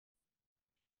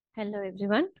Hello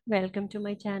everyone, welcome to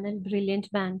my channel Brilliant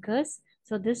Bankers.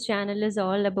 So this channel is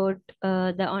all about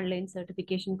the online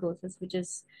certification courses which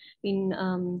is in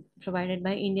provided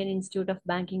by Indian Institute of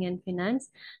Banking and Finance.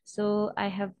 So I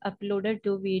have uploaded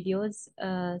two videos,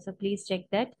 so please check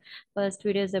that. First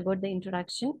video is about the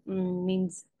introduction,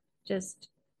 means just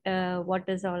what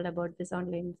is all about this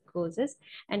online courses,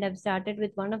 and I've started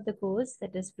with one of the course,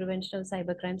 that is prevention of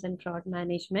cybercrimes and fraud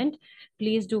management.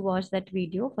 Please do watch that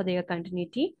video for their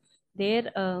continuity.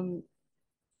 There,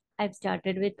 I've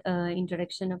started with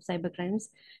introduction of cybercrimes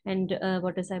and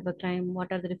what is cybercrime,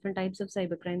 what are the different types of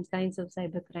cybercrimes, kinds of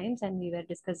cybercrimes, and we were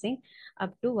discussing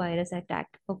up to virus attack.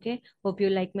 Okay, hope you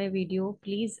like my video.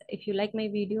 Please, if you like my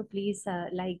video, please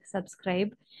like,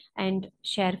 subscribe, and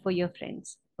share for your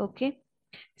friends. Okay,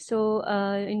 so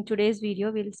in today's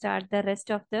video, we'll start the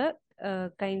rest of the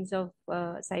kinds of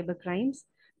cybercrimes.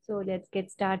 So let's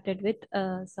get started with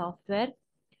software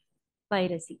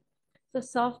piracy. So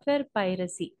software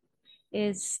piracy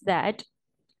is that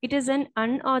it is an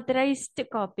unauthorized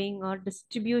copying or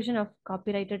distribution of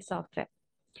copyrighted software.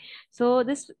 So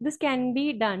this can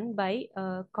be done by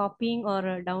copying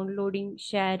or downloading,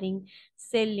 sharing,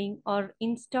 selling, or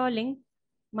installing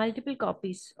multiple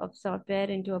copies of software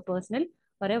into a personal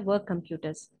or a work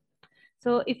computers.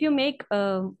 So if you make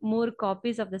more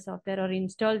copies of the software or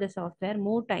install the software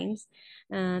more times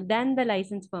than the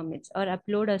license permits, or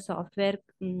upload a software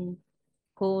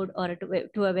code or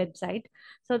to a website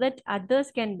so that others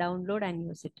can download and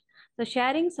use it. So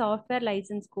sharing software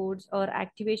license codes or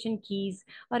activation keys,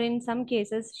 or in some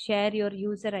cases share your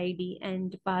user ID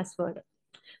and password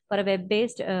for a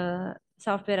web-based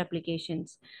software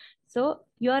applications. So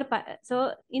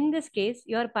so in this case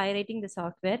you are pirating the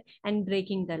software and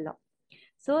breaking the law.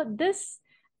 So this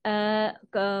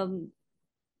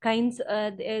kinds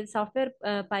the software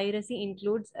piracy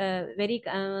includes very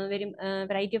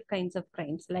variety of kinds of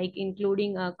crimes, like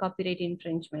including copyright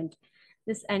infringement,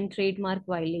 this and trademark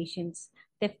violations,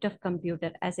 theft of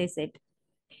computer, as I said.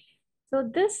 So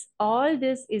all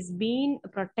this is being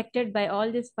protected by,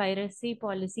 all this piracy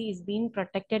policy is being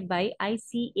protected by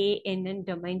ICANN,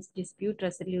 Domains Dispute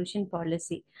Resolution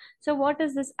Policy. So what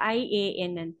is this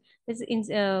IANN? This is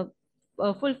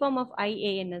full form of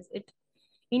IANN is it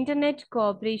Internet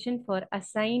Cooperation for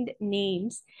Assigned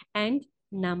Names and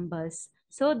Numbers.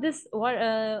 So this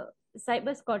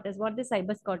cyber squatters, what the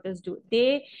cyber squatters do,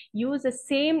 they use the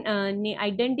same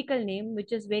identical name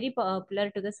which is very popular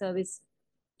to the service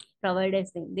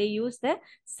providers name. They use the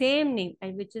same name,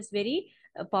 and which is very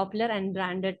popular and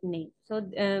branded name. So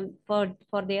for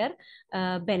their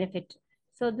benefit.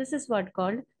 So this is what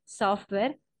called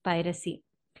software piracy.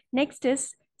 Next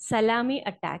is salami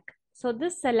attack. So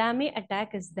this salami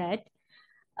attack is that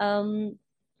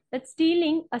that's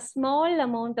stealing a small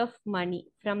amount of money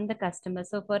from the customer.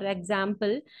 So for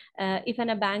example, if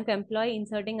a bank employee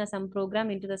inserting some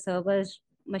program into the server's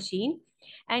machine,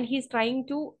 and he's trying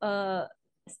to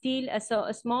steal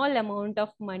a small amount of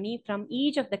money from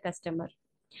each of the customer,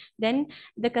 then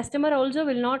the customer also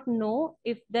will not know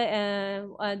if the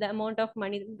amount of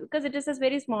money, because it is a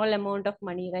very small amount of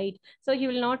money, right? So he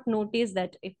will not notice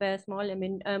that if a small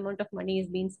amount of money is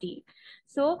being steal.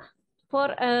 So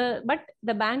but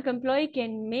the bank employee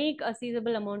can make a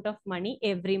seizable amount of money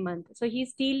every month. So he's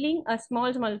stealing a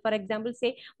small, for example,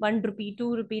 say 1 rupee,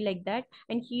 2 rupee, like that,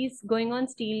 and he's going on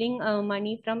stealing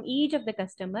money from each of the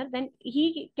customer, then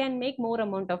he can make more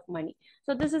amount of money.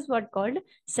 So this is what called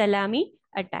salami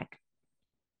attack.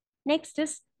 Next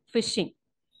is phishing.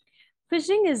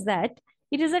 Phishing is that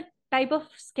it is a type of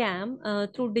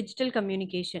scam through digital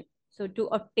communication. So to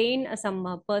obtain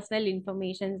some personal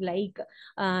information like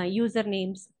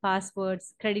usernames,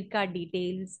 passwords, credit card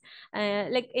details,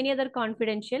 like any other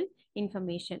confidential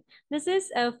information. This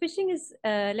is phishing is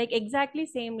like exactly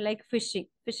same like phishing.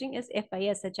 Phishing is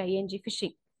FISHING,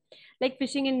 phishing. Like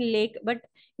fishing in lake, but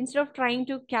instead of trying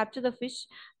to capture the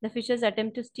fishers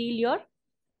attempt to steal your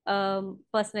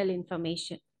personal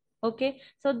information. Okay,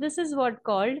 so this is what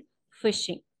called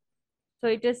phishing. So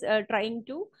it is trying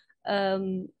to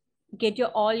um, get your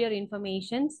all your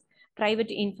informations,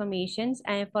 private informations,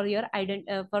 and for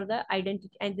the identity,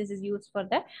 and this is used for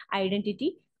the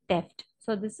identity theft.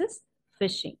 So this is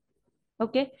phishing.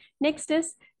 Okay, next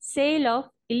is sale of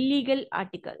illegal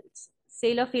articles.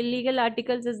 Sale of illegal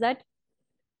articles is that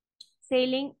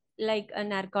selling like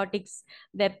narcotics,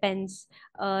 weapons,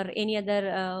 or any other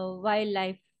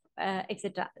wildlife,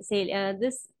 etc. Sale.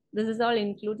 This This is all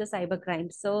includes the cyber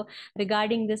crimes. So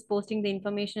regarding this, posting the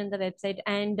information in the website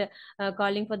and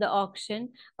calling for the auction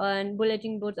and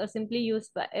bulletin boards, or simply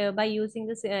used by using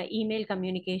this email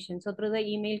communication. So through the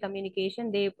email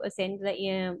communication, they send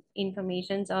the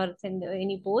informations or send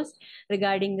any post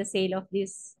regarding the sale of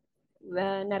these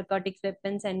narcotics,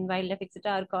 weapons, and wildlife,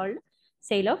 etc., are called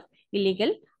sale of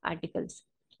illegal articles.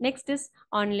 Next is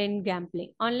online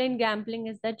gambling. Online gambling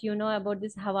is that you know about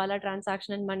this hawala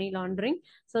transaction and money laundering.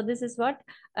 So this is what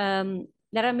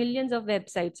there are millions of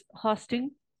websites hosting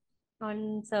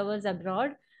on servers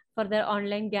abroad for their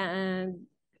online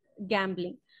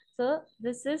gambling. So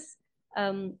this is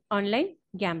online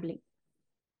gambling.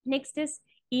 Next is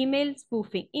email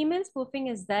spoofing. Email spoofing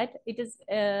is that it is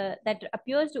that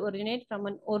appears to originate from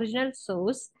an original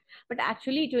source, but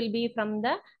actually it will be from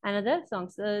the another song.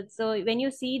 So when you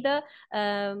see the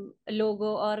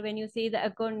logo or when you see the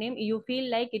account name, you feel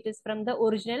like it is from the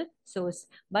original source,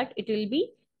 but it will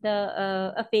be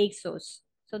the a fake source.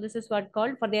 So this is what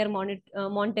called for their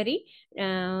monetary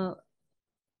uh,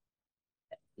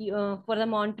 for the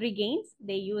monetary gains,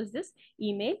 they use this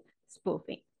email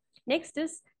spoofing. Next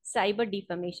is cyber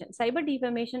defamation. Cyber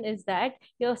defamation is that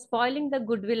you're spoiling the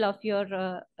goodwill of your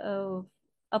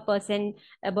a person,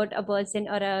 about a person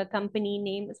or a company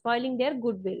name, spoiling their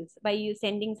goodwills by you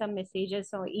sending some messages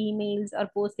or emails or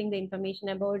posting the information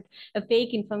about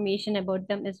fake information about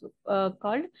them is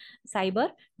called cyber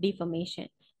defamation.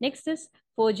 Next is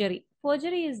forgery.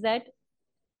 Forgery is that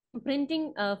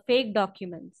printing fake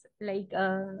documents like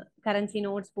currency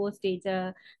notes, postage,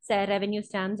 say revenue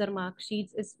stamps or mark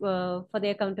sheets is for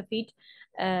their counterfeit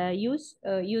used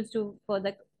to for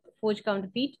the forged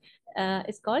counterfeit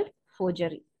is called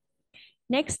forgery.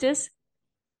 Next is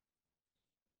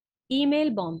email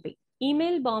bombing.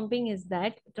 Email bombing is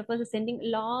that it refers to sending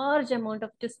large amount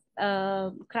of just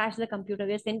crash the computer.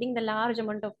 We are sending the large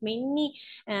amount of many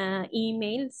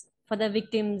emails for the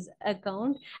victim's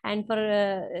account and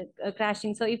for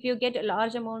crashing. So if you get a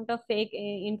large amount of fake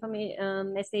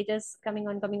information messages coming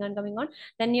on,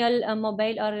 then your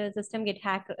mobile or system get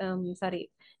hacked. Sorry,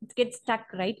 it gets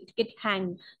stuck, right? It get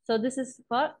hanged. So this is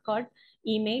for called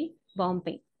email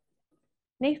bombing.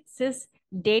 Next is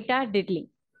data diddling.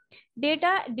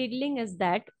 Data diddling is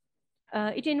that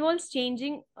it involves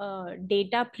changing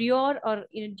data prior or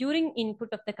during input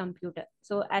of the computer.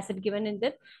 So as it given in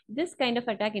that, this kind of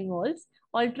attack involves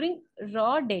altering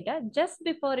raw data just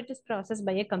before it is processed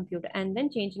by a computer and then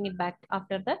changing it back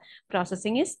after the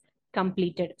processing is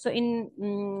completed. So in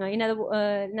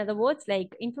other words,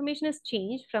 like information is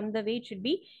changed from the way it should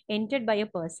be entered by a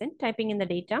person typing in the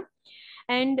data,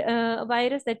 and a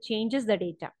virus that changes the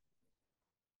data,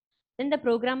 then the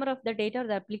programmer of the data or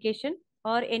the application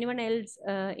or anyone else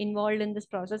involved in this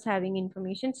process having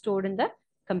information stored in the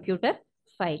computer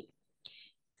file.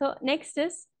 So next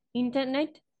is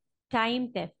internet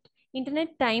time theft.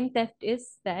 Internet time theft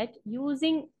is that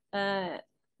using the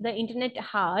internet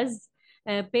hours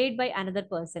paid by another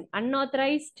person,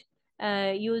 unauthorized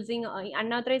using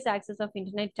unauthorized access of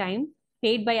internet time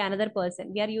paid by another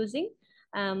person. We are using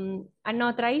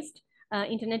unauthorized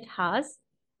internet hours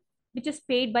which is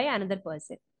paid by another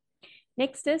person.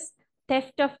 Next is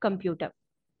theft of computer.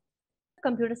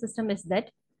 Computer system is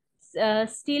that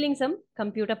stealing some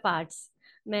computer parts,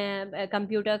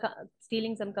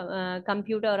 stealing some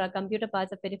computer or a computer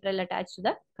parts of peripheral attached to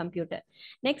the computer.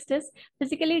 Next is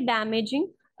physically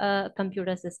damaging a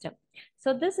computer system.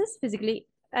 So this is physically,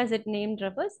 as it named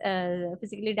refers,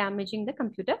 physically damaging the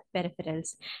computer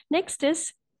peripherals. Next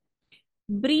is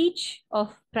breach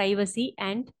of privacy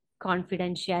and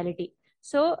confidentiality.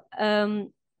 So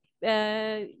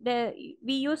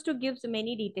we used to give so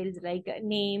many details like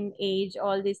name, age,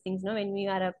 all these things. No, when we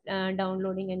are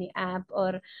downloading any app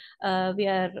or we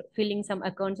are filling some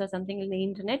accounts or something in the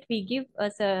internet, we give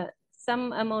us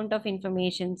some amount of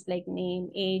informations like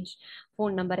name, age,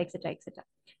 phone number, etc., etc.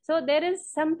 So there is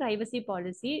some privacy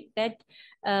policy that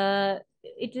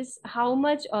it is how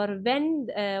much or when,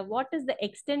 what is the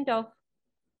extent of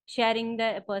sharing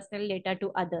the personal data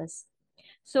to others.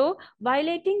 So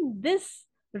violating this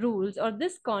rules or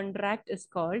this contract is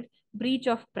called breach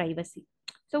of privacy.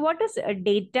 So what is a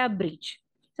data breach?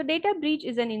 So data breach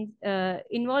is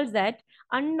involves that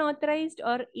unauthorized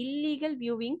or illegal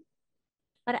viewing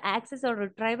or access or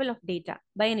retrieval of data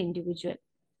by an individual.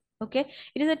 Okay,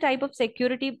 it is a type of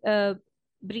security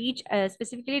breach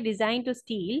specifically designed to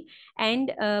steal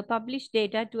and publish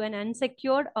data to an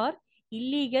unsecured or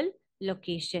illegal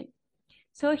location.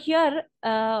 So here,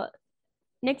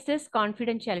 next is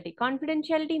confidentiality.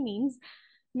 Confidentiality means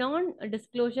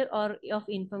non-disclosure or of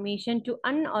information to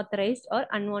unauthorized or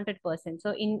unwanted person.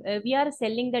 So in we are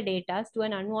selling the data to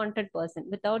an unwanted person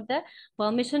without the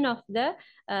permission of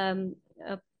um,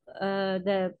 uh,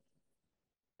 the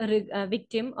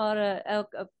victim or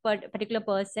particular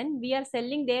person. We are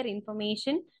selling their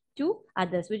information to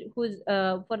others, who's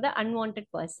for the unwanted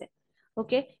person.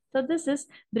 Okay, so this is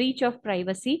breach of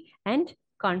privacy and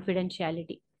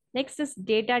confidentiality. Next is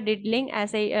data diddling.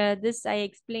 As I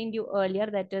explained you earlier,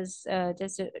 that is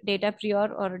just data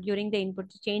prior or during the input,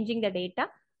 changing the data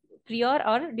prior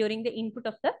or during the input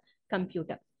of the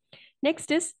computer.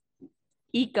 Next is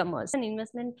e-commerce and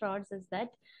investment frauds. Is that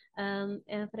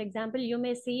for example, you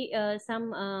may see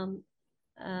some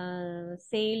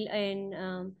sale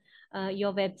in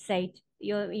your website.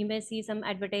 You may see some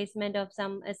advertisement of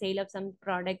some sale of some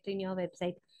product in your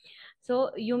website.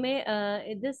 So you may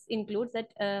this includes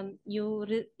that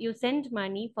you send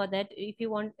money for that. If you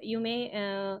want, you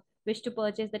may wish to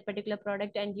purchase that particular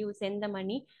product and you send the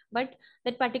money, but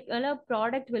that particular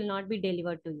product will not be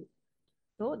delivered to you.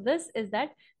 So this is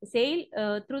that sale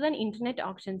through the internet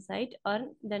auction site or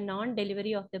the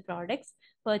non-delivery of the products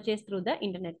purchased through the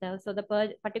internet. So the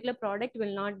particular product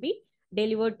will not be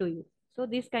delivered to you. So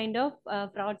this kind of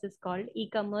frauds is called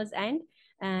e-commerce and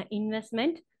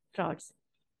investment frauds.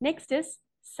 Next is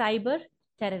cyber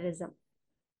terrorism.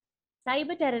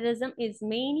 Cyber terrorism is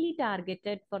mainly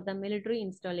targeted for the military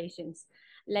installations,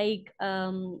 like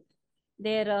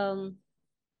their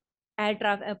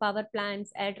power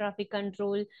plants, air traffic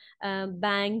control,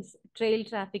 banks, trail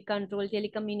traffic control,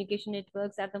 telecommunication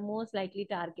networks are the most likely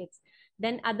targets.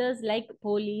 Then others like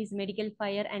police, medical,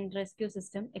 fire, and rescue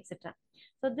system, etc.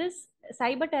 So this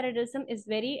cyber terrorism is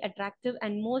very attractive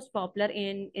and most popular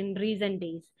in recent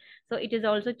days. So it is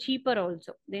also cheaper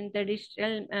also than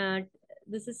traditional.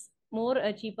 This is more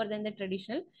cheaper than the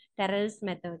traditional terrorist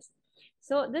methods.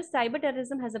 So this cyber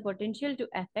terrorism has a potential to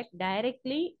affect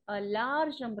directly a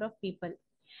large number of people,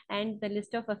 and the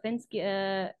list of offense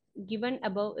given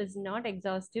above is not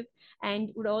exhaustive and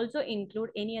would also include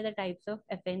any other types of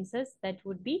offenses that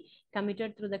would be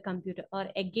committed through the computer or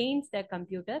against the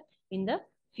computer in the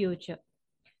future.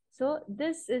 So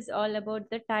this is all about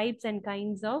the types and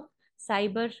kinds of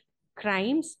cyber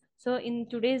crimes. So in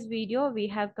today's video, we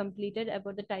have completed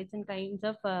about the types and kinds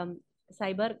of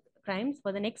cyber crimes.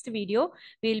 For the next video,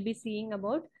 we'll be seeing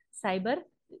about cyber,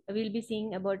 we'll be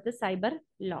seeing about the cyber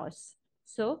laws.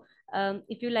 So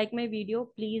if you like my video,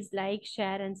 please like,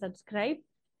 share, and subscribe.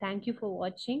 Thank you for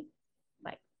watching.